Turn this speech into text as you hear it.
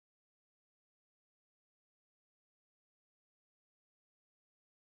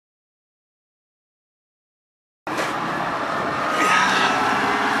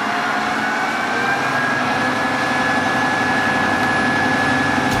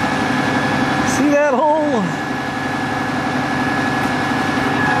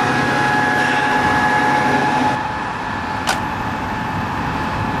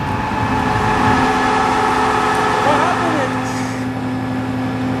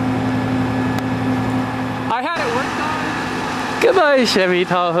Goodbye, Chevy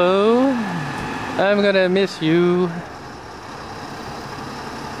Tahoe. I'm gonna miss you.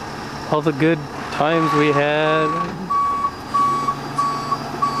 All the good times we had.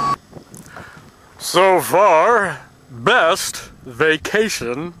 So far, best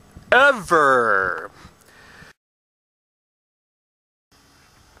vacation ever.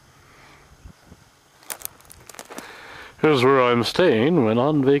 Here's where I'm staying when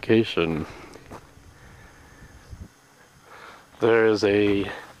on vacation. There is a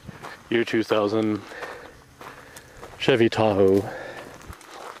year 2000 Chevy Tahoe.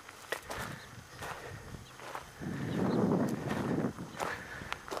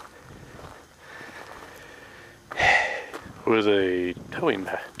 With a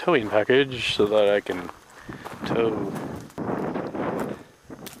towing package so that I can tow.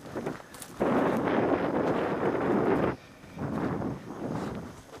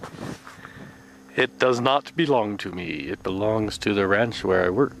 It does not belong to me. It belongs to the ranch where I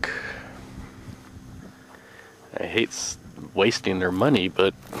work. I hate wasting their money,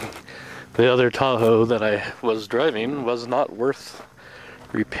 but the other Tahoe that I was driving was not worth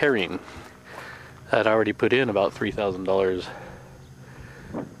repairing. I'd already put in about $3,000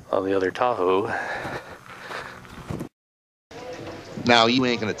 on the other Tahoe. Now, you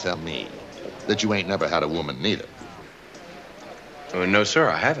ain't gonna tell me that you ain't never had a woman neither. Oh, no, sir,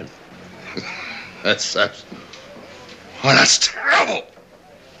 I haven't. That's terrible.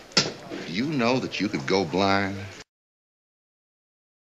 You know that you could go blind